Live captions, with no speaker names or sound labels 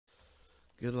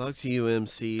Good luck to you,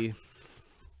 MC,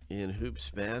 in hoops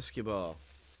basketball.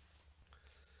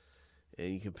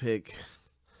 And you can pick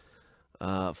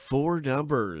 4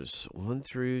 numbers, 1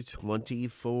 through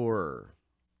 24.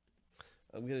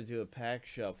 I'm going to do a pack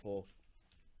shuffle.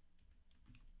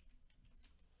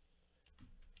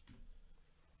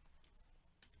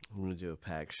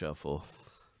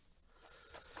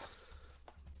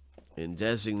 And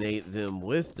designate them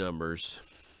with numbers.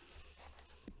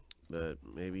 But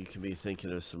maybe you can be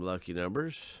thinking of some lucky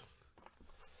numbers.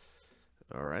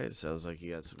 All right, sounds like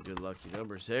you got some good lucky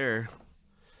numbers there.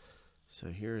 So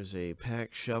here's a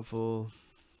pack shuffle.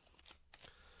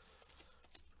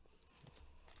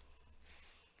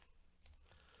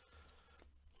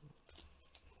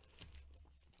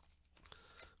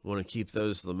 Want to keep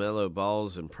those LaMelo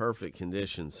balls in perfect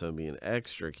condition, so being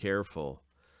extra careful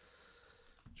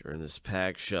during this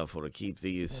pack shuffle to keep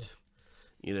these,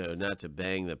 not to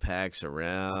bang the packs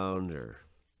around or,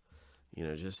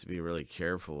 just to be really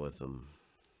careful with them.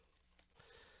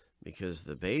 Because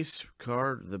the base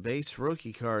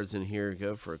rookie cards in here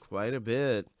go for quite a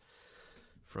bit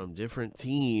from different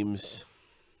teams.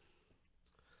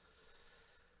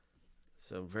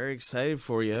 So I'm very excited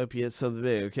for you. I hope you hit something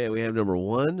big. Okay, we have number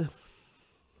 1,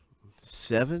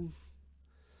 7,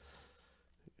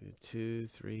 2,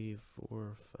 3,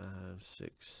 4, 5,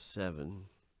 6, 7,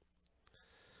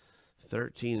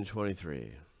 13, and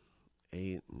 23,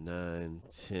 8, 9,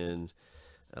 10,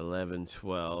 11,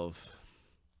 12,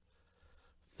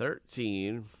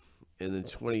 13, and then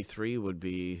 23 would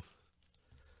be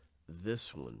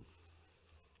this one.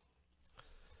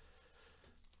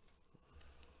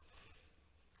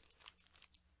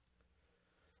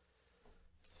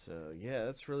 So, yeah,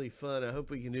 that's really fun. I hope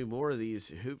we can do more of these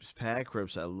hoops pack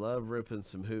rips. I love ripping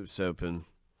some hoops open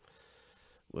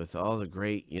with all the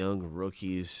great young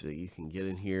rookies that you can get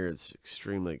in here. It's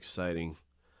extremely exciting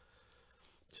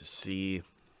to see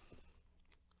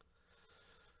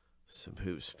some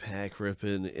hoops pack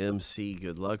ripping. MC,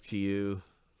 good luck to you.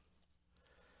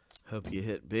 Hope you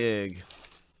hit big.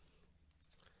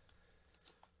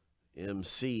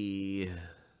 MC.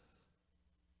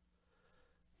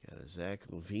 Got a Zach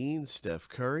LaVine, Steph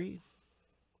Curry.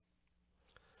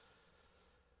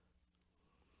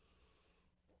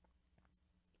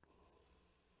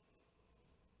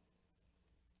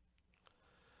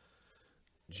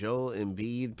 Joel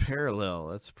Embiid parallel.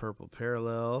 That's purple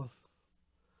parallel.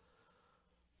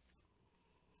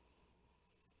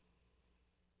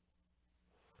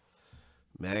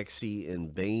 Maxey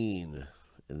and Bane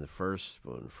in the first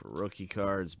one for rookie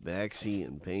cards. Maxey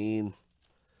and Bane.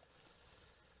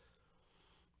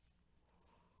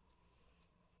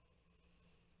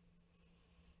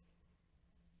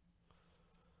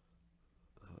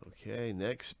 Okay,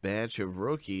 next batch of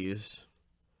rookies.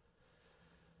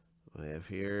 We have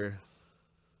here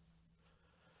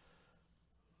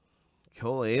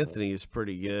Cole Anthony is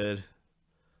pretty good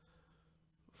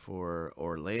for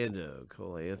Orlando.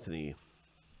 Cole Anthony.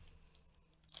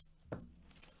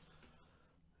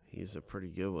 He's a pretty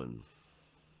good one.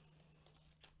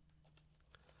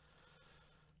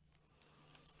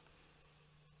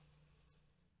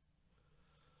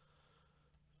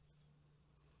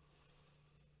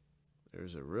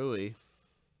 There's a Rui.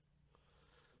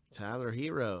 Tyler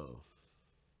Hero.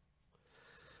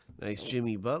 Nice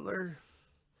Jimmy Butler.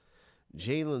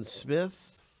 Jalen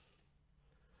Smith.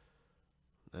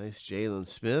 Nice Jalen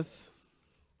Smith.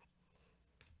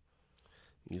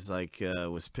 He's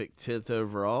was picked 10th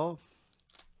overall.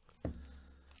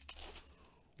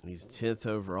 He's 10th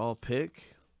overall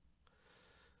pick.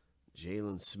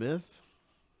 Jalen Smith.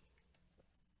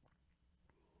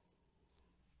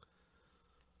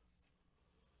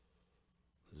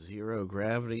 Zero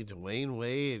gravity, Dwayne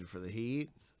Wade for the Heat.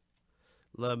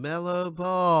 LaMelo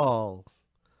Ball.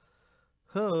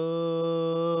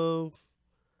 Ho.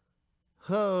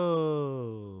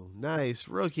 Ho. Nice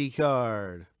rookie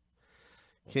card.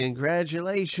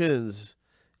 Congratulations,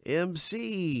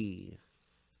 MC.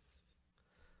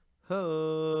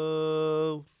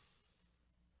 Ho.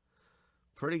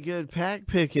 Pretty good pack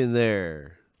picking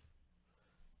there.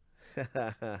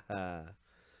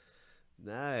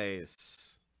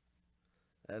 Nice.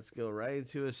 Let's go right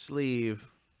into a sleeve.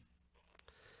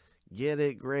 Get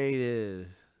it graded.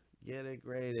 Get it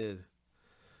graded.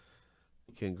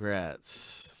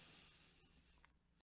 Congrats.